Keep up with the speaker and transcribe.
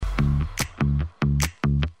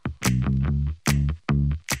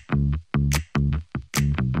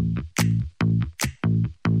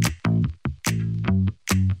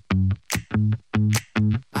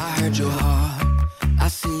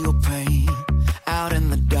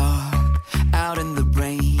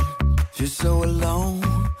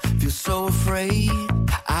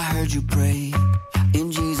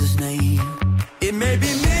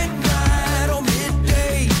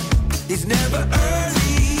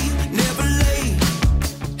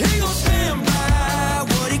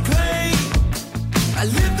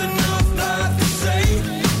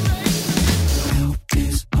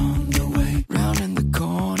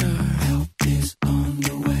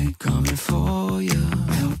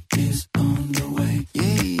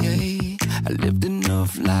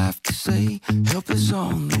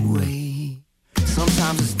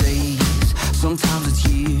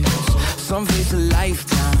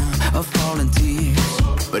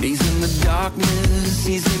But he's in the darkness,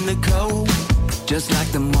 he's in the cold. Just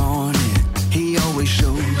like the morning, he always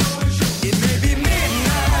shows. It may be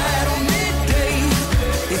midnight or midday,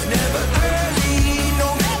 it's never early,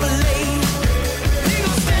 no never late. He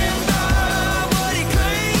gon' stand by what he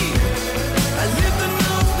claimed. I live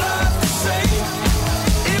enough life to say.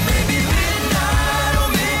 It may be midnight or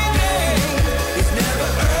midday, it's never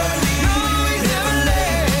early, no, it's never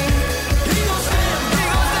late. He gon' stand by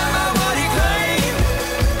what he claimed.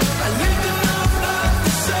 I live enough life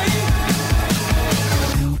to say.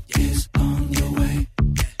 Help is on your way.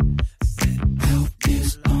 Help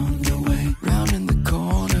is on your way. Round in the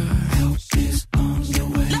corner. Help is on your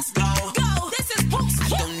way. Let's go. This is Poops.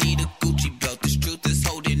 I don't need a Gucci belt. This truth is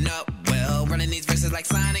holding up well. Running these verses like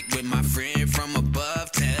Sonic with my friend from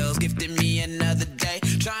above. Tails gifted me another day.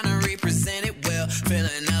 Trying to represent it well.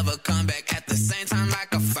 Feeling of a comeback at the same time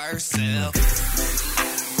like a first sale.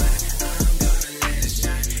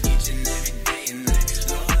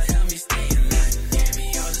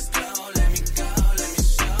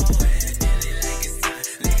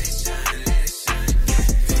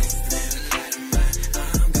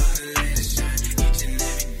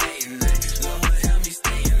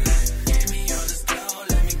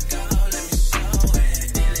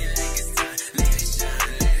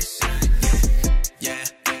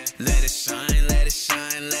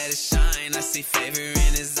 Favor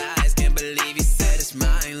in his eyes, can't believe he said it's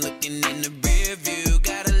mine. Looking in the rear view,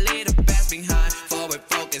 got a little pass behind. Forward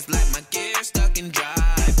focus like my gear stuck in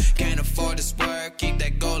drive. Can't afford to swerve, keep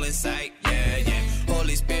that goal in sight. Yeah, yeah.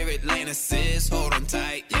 Holy Spirit, lane assist, hold on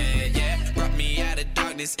tight. Yeah, yeah. Brought me out of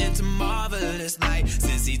darkness into marvelous light.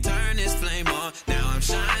 Since he turned his flame on, now I'm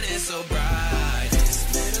shining so bright.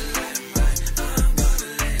 This little light of mine, I'm gonna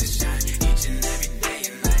let it shine each and every day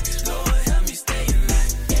and night. Lord, help me stay in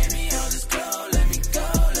line. Give me all this glow.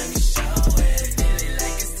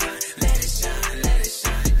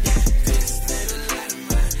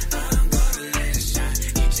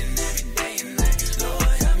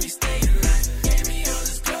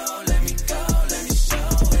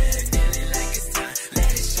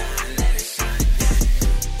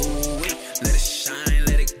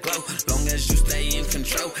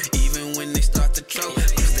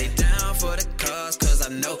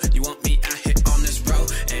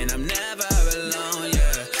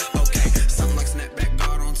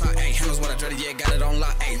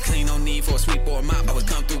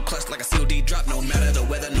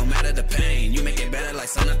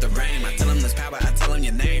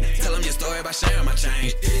 Sharing my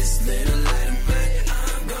change. This little light of mine,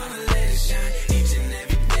 I'm gonna let it shine each and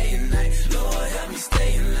every day and night. Lord, help me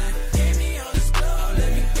stay in line. Give me all this glow,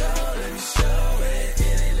 let me go, let me show it.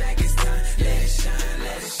 Feeling like it's time, let it shine,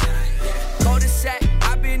 let it shine. Yeah. Cul-de-sac,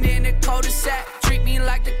 I've been in the cul-de-sac. Treat me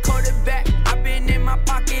like the quarterback. I've been in my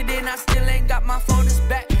pocket and I still ain't got my folders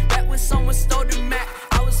back. Back when someone stole the Mac,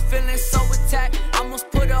 I was feeling so attacked.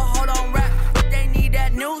 Almost put a hold on rap, but they need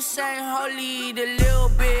that new saying holy, the little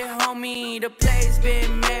bit homie. The play's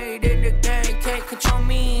been made and the game can't control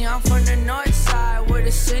me. I'm from the north side where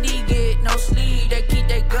the city get no sleep. They keep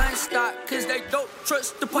their guns stocked cause they don't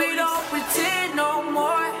trust the police. We don't pretend no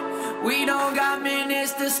more. We don't got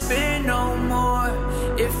minutes to spend no more.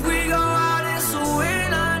 If we go out it's a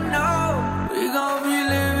win, I know. We gon' be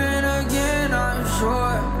living again, I'm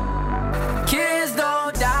sure. Kids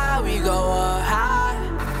don't die, we go up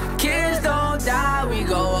high. Kids don't die, we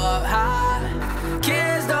go up high.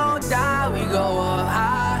 Kids don't die, we go up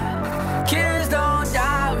high. Kids don't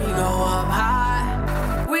die, we go up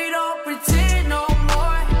high. We don't pretend no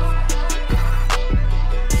more.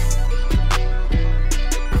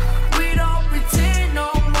 We don't pretend no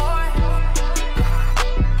more.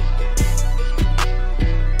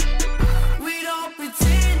 We don't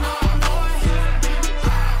pretend no more.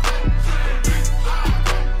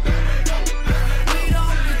 We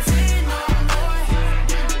don't pretend no more.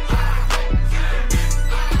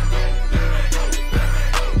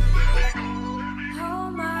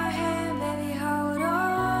 Hold my hand, baby, hold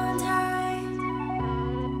on tight.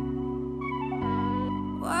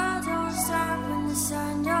 World don't stop when the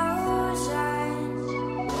sun don't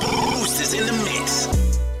shine. Boost is in the mix.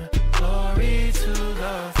 Glory to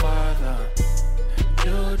the Father,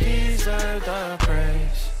 you deserve the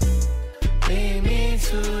praise. Lead me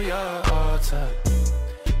to your altar,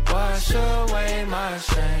 wash away my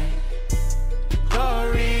shame.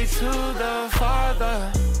 Glory to the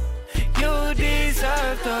Father, you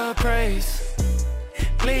deserve the praise.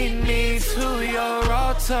 Lead me to your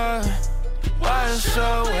altar, wash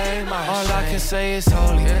away my shame. All I can say is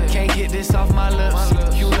holy, can't get this off my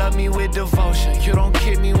lips. You love me with devotion, you don't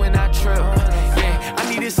kick me when I trip. Yeah, I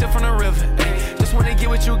need this sip from the river. Just just wanna get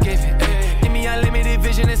what you giving. Give me unlimited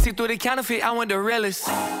vision and see through the counterfeit. I want the realest.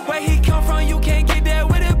 Where he come from, you can't get there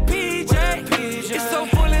with a PJ. It's so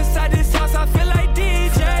full inside this house, I feel like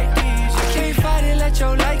DJ. I can't fight it, let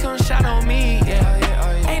your light come shine on me.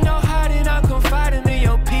 Yeah. Ain't no hiding, I'm confiding in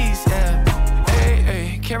your peace. Yeah.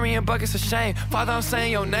 Hey, carrying buckets of shame. Father, I'm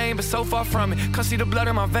saying your name, but so far from it. Can't see the blood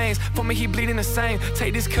in my veins. For me, he bleeding the same.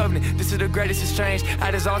 Take this covenant, this is the greatest exchange.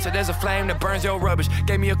 At his altar, there's a flame that burns your rubbish.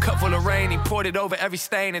 Gave me a cup full of rain, he poured it over every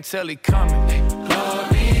stain until he coming.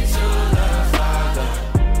 Glory to the Father,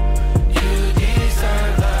 you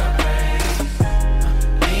deserve the praise.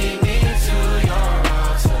 Lead me to your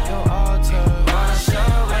altar, wash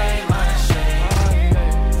away my shame.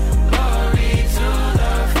 Glory to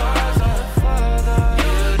the Father,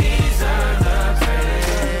 you deserve the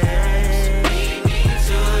praise. Lead me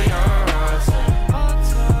to your altar,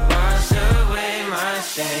 wash away my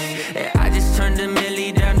shame. Yeah, I just turned a milli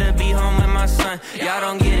down to be home with my son. Y'all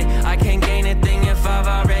don't get it, I can't gain a thing if I've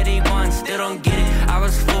already won. Still don't get it, I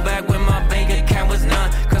was full back when my bank account was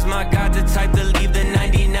none. Cause my God the type to leave the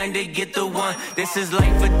 99 to get the one. This is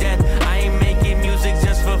life or death, I ain't making music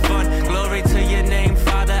just for fun. Glory to your name,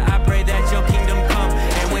 Father, I pray that your kingdom come.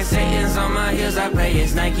 And when Satan's on my heels, I pray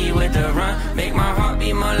it's Nike with the run. Make my heart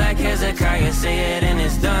beat more like Hezekiah, say it and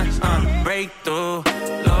it's done. Breakthrough,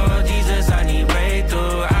 Lord Jesus, I need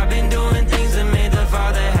breakthrough. I've been doing things that made the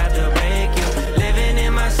Father have to break you. Living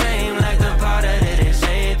in my shame like the potter didn't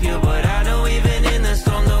shape you. But I know even in the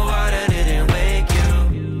storm, the water didn't wake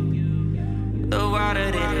you. The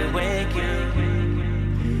water didn't wake you.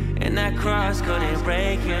 And that cross couldn't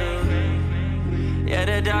break you. Yeah,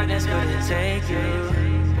 the darkness couldn't take you.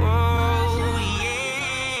 Oh,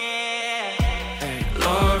 yeah.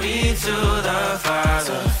 Glory to the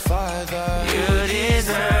Father, you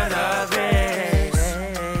deserve the praise.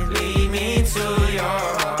 Lead me to your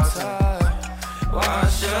altar,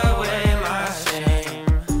 wash away my shame.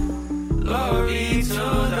 Glory to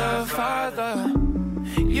the Father,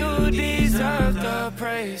 you deserve the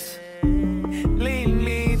praise. Lead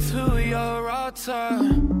me to your altar,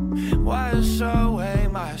 wash away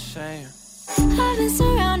my shame. I've been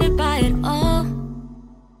surrounded by it all,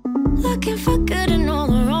 looking for good in all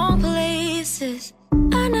the wrong places.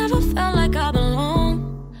 I never felt like I belong,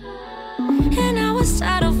 and I was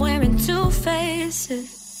tired of wearing two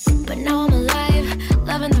faces. But now I'm alive,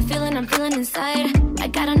 loving the feeling I'm feeling inside. I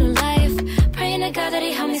got a new life, praying to God that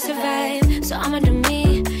he help me survive. So I'ma do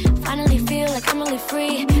me, finally feel like I'm really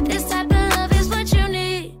free. This type of love is what you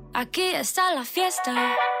need. Aquí está la fiesta.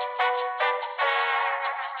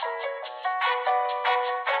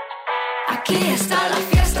 Aquí está la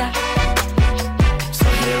fiesta. So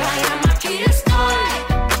here I am, aquí estoy.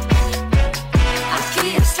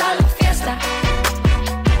 Aquí está la fiesta.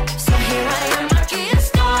 So here I am, aquí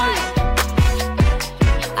estoy.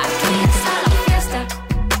 Aquí está la fiesta.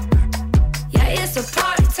 Yeah, it's a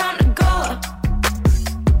party, time to go up.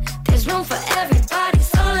 There's room for everybody,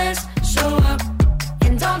 so let's show up.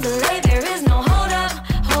 And don't delay, there is no hold up,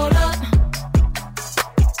 hold up.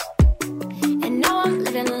 And now I'm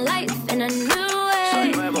living life in a new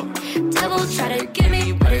way. Devil try to get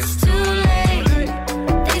me, but it's too late.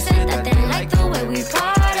 They said that they like the way we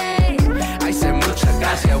party. I said muchas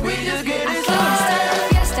gracias, we just getting Aquí está la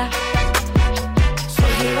fiesta. So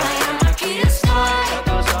here I am, aquí estoy.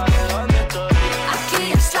 Aquí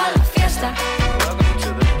está la fiesta.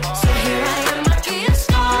 So here I am, aquí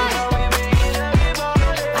estoy.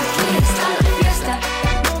 Aquí está la fiesta.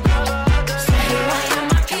 So here I am,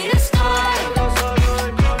 aquí estoy.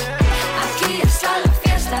 Aquí está la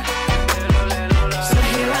fiesta. So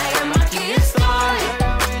here I am, aquí estoy.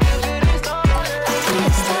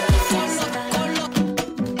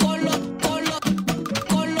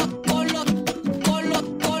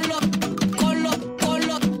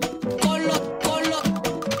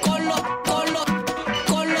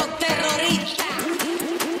 Aquí está la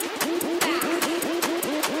fiesta.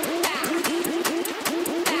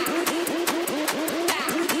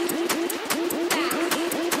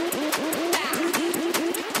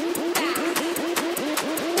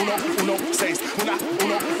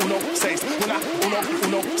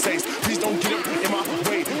 Please don't get up in my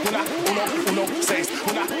way. Uno, seis.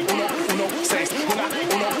 Uno, seis.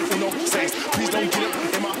 Uno, seis. Please don't get up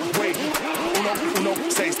in my way. Uno, seis.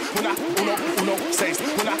 Uno, seis.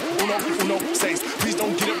 Uno, seis. Please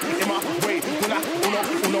don't get up in my way.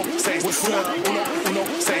 Uno, seis. Uno,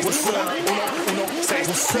 seis. Uno, seis.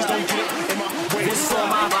 Please don't get up in my way. This is for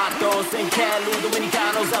my vatos in Cali,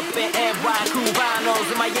 Dominicanos up in NY,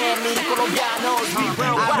 Cubanos in Miami, Colombianos.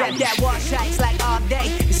 I rap that wash tracks like all day.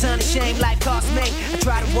 It's unashamed like cost me. I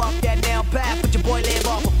try to walk that nail path, but your boy live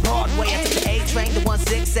off of Broadway. I took the A train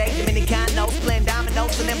 6'8", Dominicanos, playing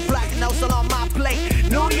dominoes and them blackinos all on my plate.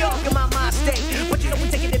 New York in my mind state, but you know we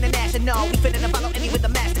take it international. We finna follow any with the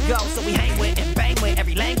master go, so we hang with and bang with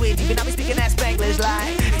every language. Even I be speaking that Spanglish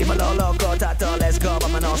like, give my loco, tato, let's go.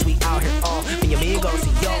 Vámonos, we out here all mi amigos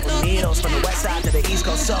y yo unidos from the west side to the east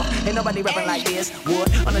coast. So ain't nobody rapping like this.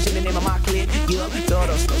 Wood on the name of my clip. Yo,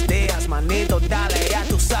 todos los días, manito, dale, ya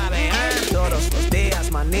tú sabes, Todos los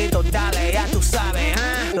días, manito, dale, ya tú sabes,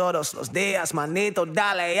 Todos los días, manito,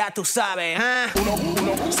 dale, ya tú sabes, 1,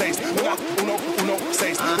 1, 6, 1, 1, 1,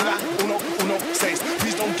 6, 1, 1, 1, 6.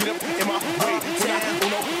 Please don't get up in my way.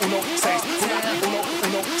 1, 1, 6, 1, 1,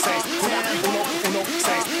 1, 6, 1, 1, 1,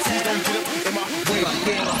 6. Please don't get up in my way.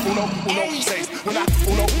 1, 1, 6, 1,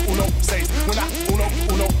 1, 1, 6, 1, 1,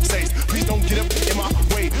 1, 6. Please don't get up in my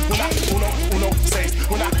way. 1, 1, 6,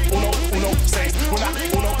 1, 1, 6, 1,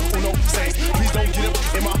 1, 6. Please don't get up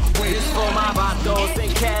in my way. This for my vatos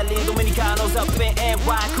in Cali, Dominicanos up in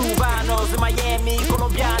NY, Cubanos in Miami,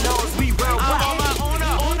 Colombianos, we worldwide. I'm on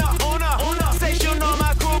my owner, say you know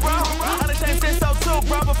my crew, bro. Understand since so too,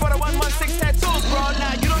 bro, before the 116 tattoos, bro.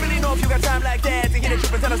 Now you don't really know if you got time like that to get a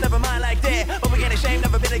trip and tell us never mind like that. But we get ashamed,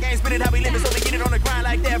 never been against, spit it how we live it, so we get it on the grind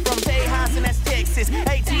like that. From Tejas and that's Texas,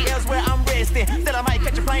 ATL's where I'm resting. Still I might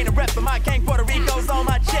catch a plane and rep, but my gang Puerto Rico's on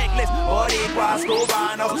my checklist. Boricuas,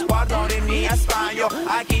 Cubanos, perdonen mi español.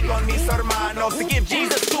 Aquí con mis hermanos to give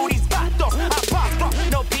Jesus to these vatos. I pop,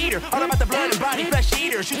 no Peter, all about the blood and body, flesh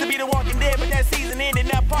eaters. Used to be the walking dead, but that season ended.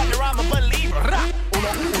 Now partner, I'm a believer. 1,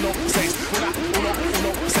 1, 6, 1, 1,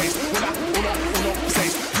 1, 6, 1, 1, 1,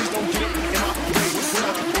 6. Please don't get up in my way.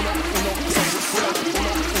 1, 1, 1, 6, 1,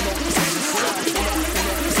 1, 1, 6, 1, 1, 1,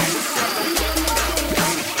 6.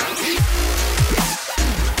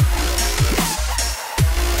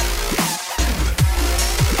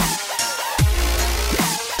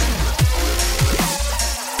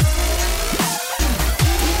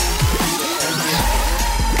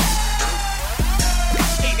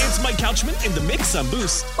 Couchman in the mix on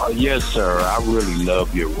Boost. Yes, sir. I really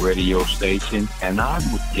love your radio station, and I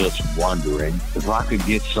was just wondering if I could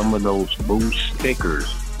get some of those Boost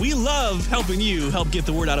stickers. We love helping you help get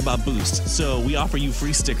the word out about Boost, so we offer you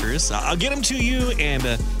free stickers. I'll get them to you, and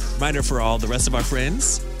a reminder for all the rest of our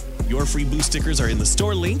friends, your free Boost stickers are in the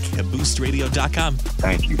store link at boostradio.com.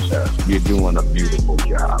 Thank you, sir. You're doing a beautiful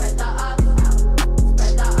job.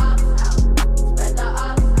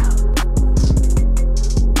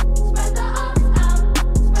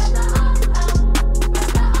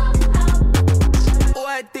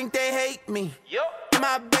 I think they hate me.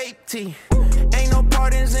 My babe tea. Ain't no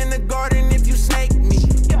pardons in the garden if you snake me.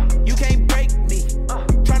 You can't break me.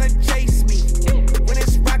 Tryna chase me. When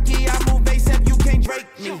it's rocky, I move ASAP, you can't break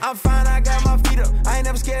me. I'm fine, I got my feet up. I ain't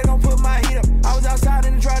never scared, gon' put my heat up. I was outside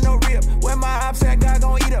in the dry, no rip. When my ops at God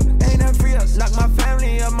gon' eat up. Ain't nothing free us. Lock my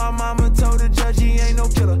family up. My mama told the judge he ain't no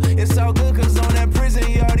killer. It's all good, cause on that prison,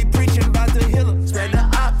 he already preaching about the healer. Spread the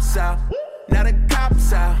ops out. Now the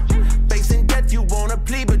cops out. Facing death, you wanna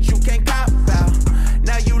plea, but you can't cop out.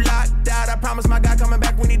 Now you locked out. I promise my God coming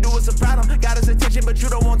back when he do us a problem. Got his attention, but you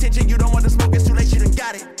don't want tension. You don't want the smoke, it's too late, you done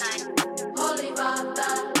got it. Holy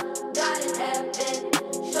Father, God in heaven,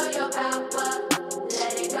 show your power,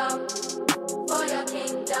 let it go. For your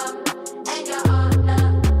kingdom and your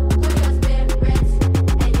honor, for your spirits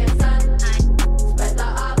and your son. Spread the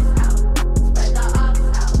ops out, spread the ops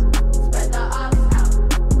out, spread the ops out.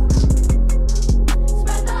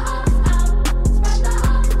 Spread the ops out, spread the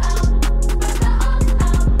ops out, spread the ops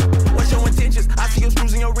out. What's your intentions? I see you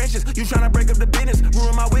screws in your wrenches. You tryna break up the business,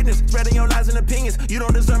 ruin my witness, spreading your lies and opinions. You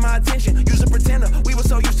don't deserve my attention. You's a pretender. We were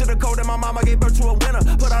so used to the code that my mama gave birth to a winner.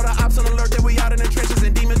 Put all the ops on alert that we out in the trenches,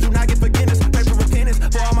 and demons do not get forgiveness. Pray for repentance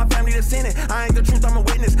for all my family that's in it. I ain't the truth, I'm a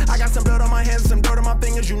witness. I got some blood on my hands and some dirt on my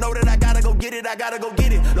fingers. You know that I gotta go get it. I gotta go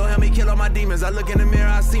get it. Lord help me kill all my demons. I look in the mirror,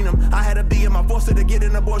 I seen them. I had to be in my forced to get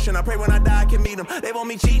an abortion. I pray when I die I can meet them. They want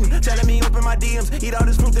me cheating, telling me open my DMs. Eat all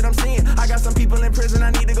this fruit that I'm seeing. I got some people in prison,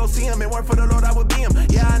 I need to go see them. And work for the Lord, I would be him.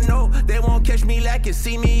 Yeah, I know they won't catch me lacking.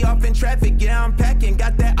 See me off in traffic, yeah, I'm packing.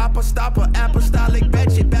 Got that apostolic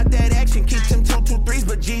ratchet. About that action, keep them 223s,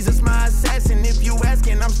 but Jesus my assassin. If you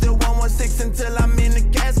asking, I'm still 116 until I'm in the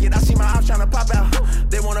casket. I see my ops tryna pop out.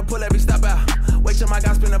 They wanna pull every stop out. Wait till my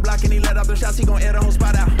guy spin the block and he let off the shots. He gon' air the whole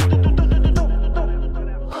spot out.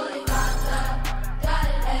 Holy Father, God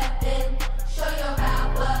in heaven, show your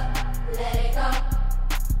power, let it go.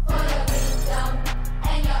 For your kingdom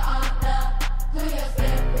and your honor, through your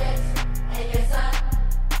spirits and your son.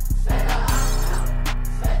 Spread the ops out,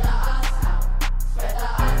 spread the ops out, spread the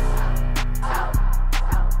ops out, out.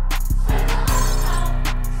 Spread the ops out,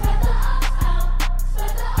 spread the ops out,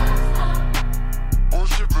 spread the ops out.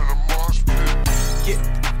 Worship in a mosh pit. Yeah.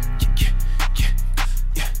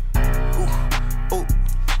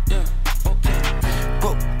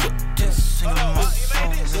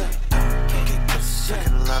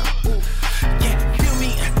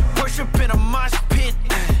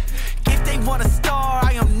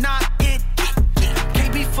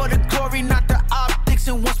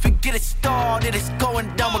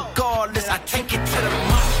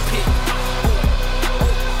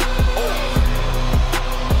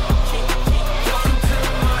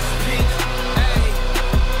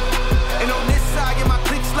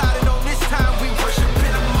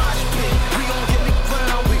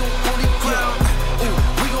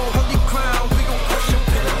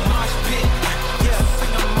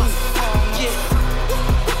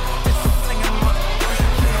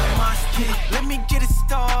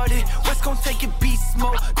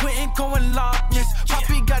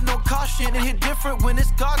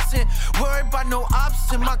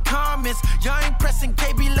 my comments. Y'all ain't pressing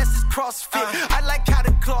KB less it's CrossFit. I like how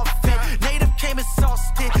the cloth fit. Native came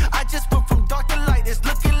exhausted. I just went from dark to light. It's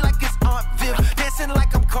looking like it's Aunt Viv. Dancing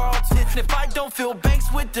like I'm Carlton. If I don't fill banks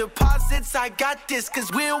with deposits, I got this, cause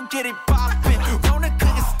we'll get it poppin'. Rona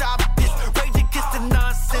couldn't stop this. Rage against the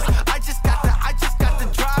nonsense. I just got the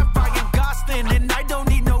drive, Ryan Gosling, and I don't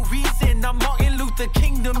need no reason. I'm Martin Luther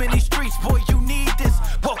Kingdom in these streets, boy, you need this.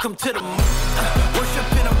 Welcome to the worship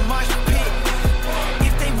in a mosh pit.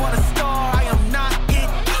 If they want a star, I am not it.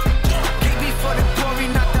 KB for the glory,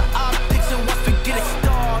 not the optics. And once we get it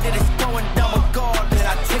started, it's going down regardless.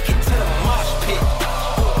 I take it to the mosh pit.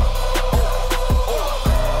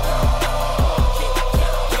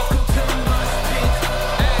 Welcome to the mosh pit.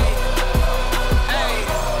 Hey, hey.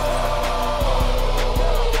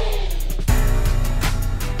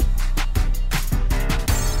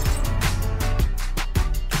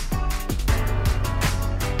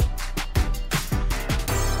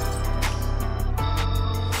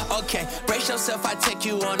 Okay, brace yourself, I take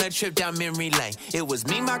you on a trip down memory lane. It was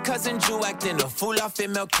me, my cousin Drew, acting a fool off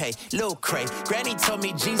MLK. Lil' Cray, Granny told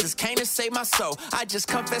me Jesus came to save my soul. I just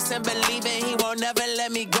confess and believe and he won't never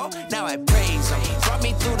let me go. Now I praise him, brought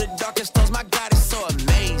me through the darkest storms, my God is so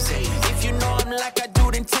amazing. If you know him like I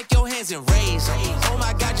do, then take your hands and raise them. Oh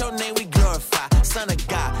my God, your name we glorify, Son of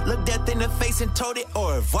God. Look death in the face and told it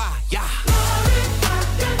au revoir, yeah.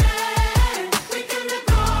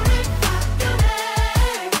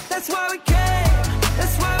 That's why we came,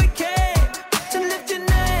 that's why we came, to lift your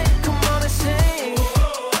name, come on and sing.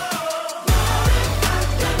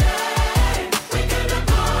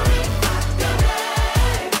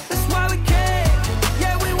 That's why we came,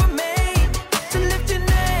 yeah we were made, to lift your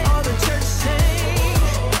name, all the church sing.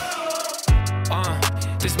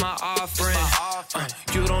 This my offering.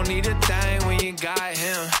 You don't need a thing when you got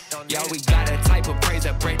him. Yeah, we got that type of praise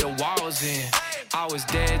that break the walls in. I was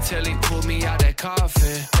dead till he pulled me out that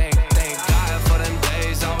coffin. Thank God for them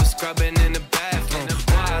days I was scrubbing in the bathroom.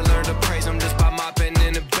 Why I learned to praise him just by mopping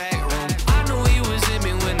in the back room. I knew he was in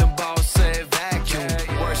me when the boss said vacuum.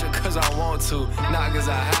 Worship cause I want to, not cause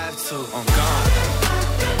I have to. I'm gone.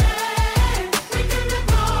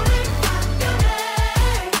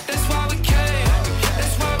 That's why we came,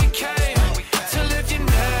 that's why we came, to lift your name.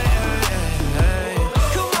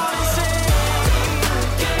 Come on and sing.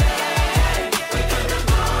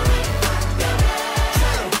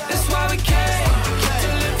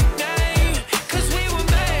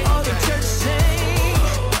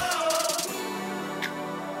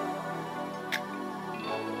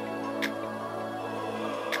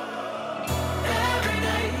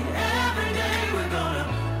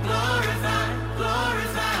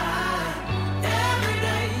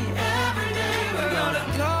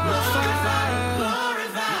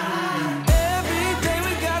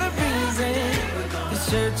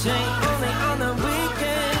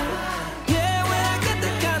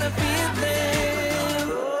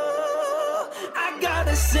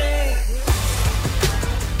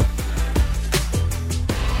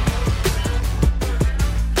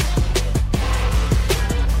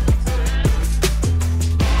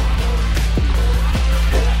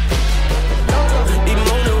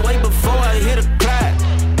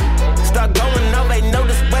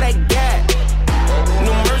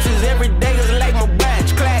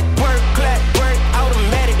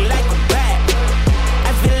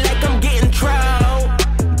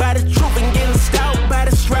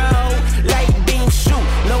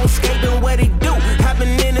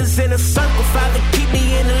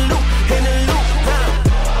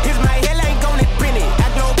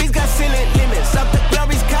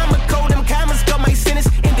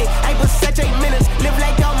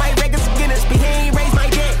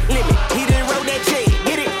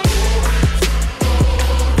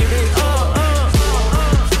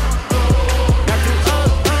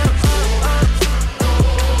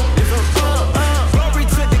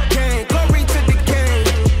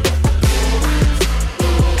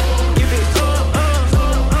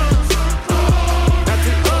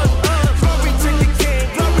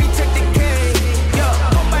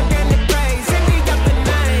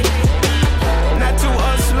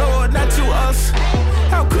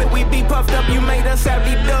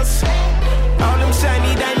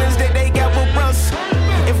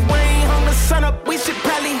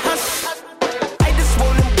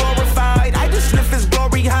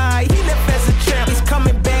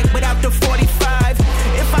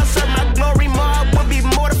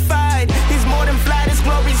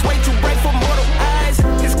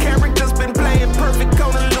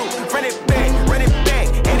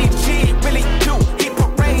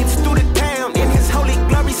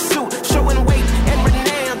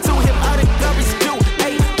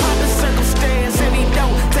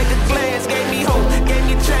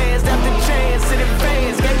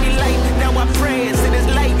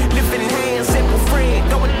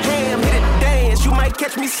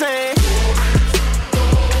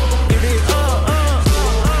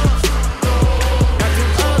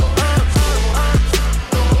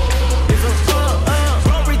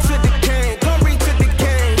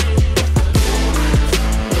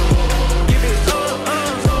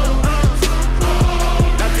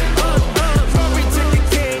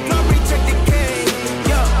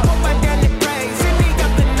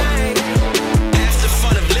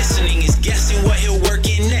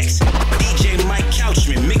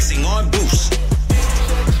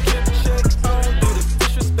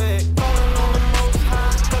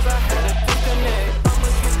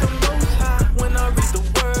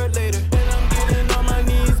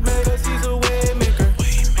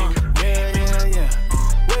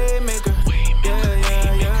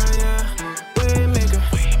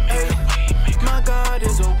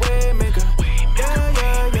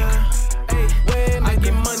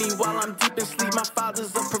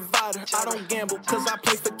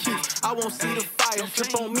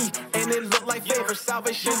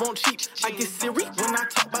 cheap. I get Siri when I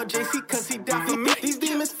talk about JC, cause he down for me. These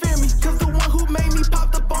demons fear me, cause the one who made me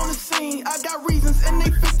popped up on the scene. I got reasons and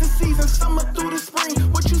they fit the season, summer through the spring.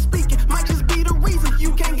 What you speaking might just be the reason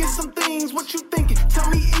you can't get some things. What you thinking? Tell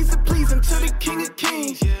me easy pleasing to the King of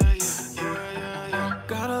Kings.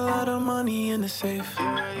 Got a lot of money in the safe,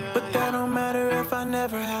 but that don't matter if I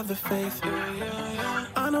never have the faith.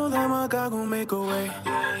 I know that my God gon' make a way.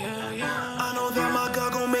 I know that my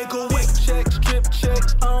God gon' make a way. Check, strip check,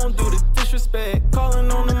 I don't do the disrespect.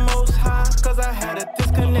 Calling on the most high, cause I had a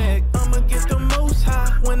disconnect. I'ma get the most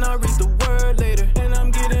high when I read the word later. And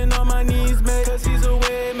I'm getting on my knees met, cause he's a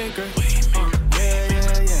way maker. Way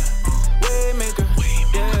maker.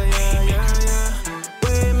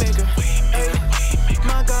 Way maker. Ay,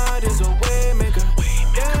 my God is a way maker.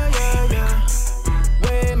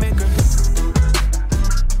 Way maker.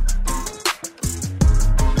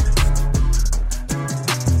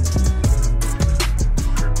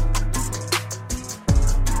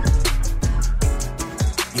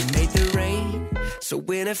 You made the rain, so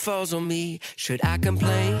when it falls on me, should I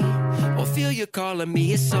complain? Or feel you calling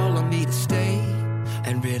me, it's all on me to stay.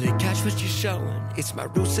 And really catch what you're showing. It's my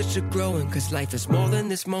roots that you're growing, cause life is more than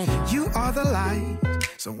this moment. You are the light,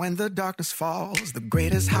 so when the darkness falls, the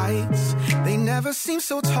greatest heights, they never seem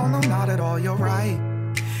so tall, no, not at all, you're right.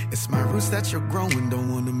 It's my roots that you're growing,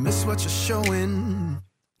 don't wanna miss what you're showing.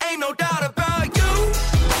 Ain't no doubt about you.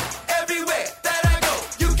 Everywhere that I go,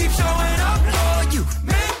 you keep showing up, Lord. You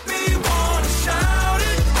make me wanna shout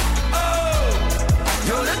it. Oh,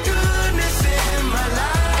 you're the goodness in my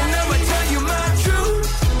life. And I'ma tell you my truth.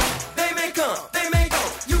 They may come, they may go.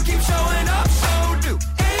 You keep showing up, so do.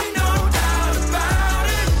 Ain't no doubt about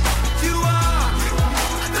it. You are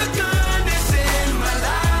the goodness in my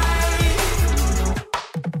life.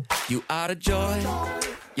 You are the joy.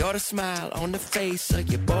 You're the smile on the face of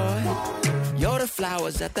your boy. You're the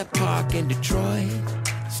flowers at the park in Detroit.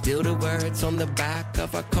 Still the words on the back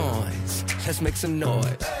of our coins. Let's make some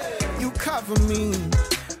noise. You cover me,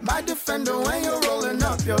 my defender when you're rolling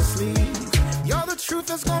up your sleeve. You're the truth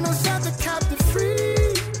that's gonna set the captive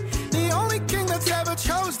free. The only king that's ever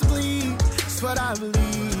chose to bleed. That's what I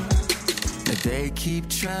believe. But they keep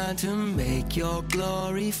trying to make your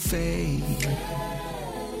glory fade.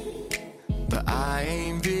 But I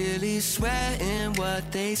ain't really sweating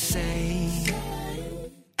what they say.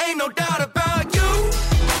 Ain't no doubt about you.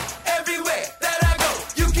 Everywhere that I go,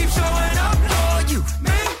 you keep showing up, Lord. You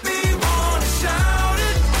make me wanna shout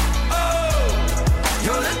it. Oh,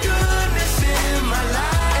 you're the goodness in my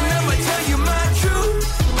life. And I'ma tell you my truth.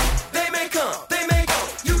 They may come, they may go.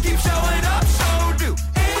 You keep showing up, so do.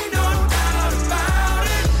 Ain't no doubt about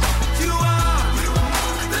it. You are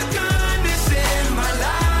the goodness in my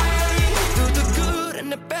life. Through the good and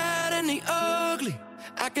the bad and the ugly,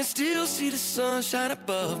 I can still see the sun shine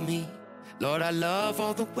above me. Lord, I love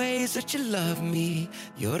all the ways that you love me.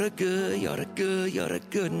 You're the good, you're the good, you're the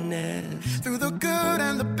goodness. Through the good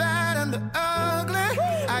and the bad and the ugly,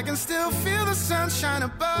 I can still feel the sunshine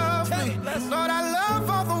above me. Lord, I love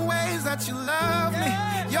all the ways that you love me.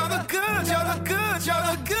 You're the good, you're the good, you're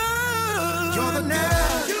the good. You're the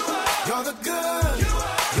good, you're the good,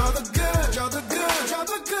 you're the good, you're the good, you're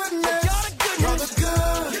the goodness. You're the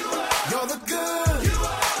good, you're the good,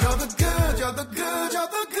 you're the good, you're the good, you're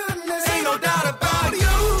the goodness. Ain't no doubt about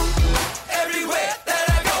you. Everywhere that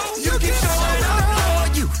I go, you keep showing up,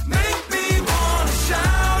 Lord. You make me wanna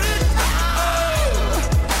shout it. Oh,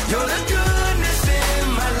 you're the goodness in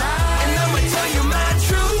my life. And I'ma tell you my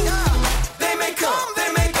truth. They may come, they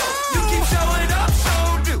may go. You keep showing up, so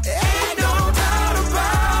do. Ain't no doubt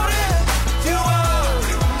about it. You are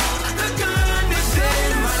the goodness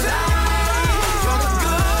in my life. You're the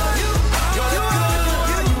good, you're the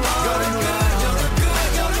good, you're the good,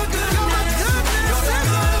 you're the good, you're the good.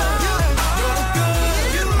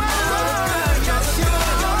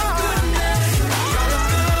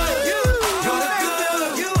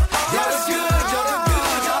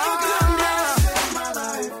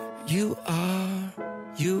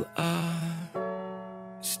 You are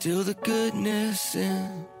still the goodness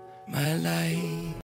in my life.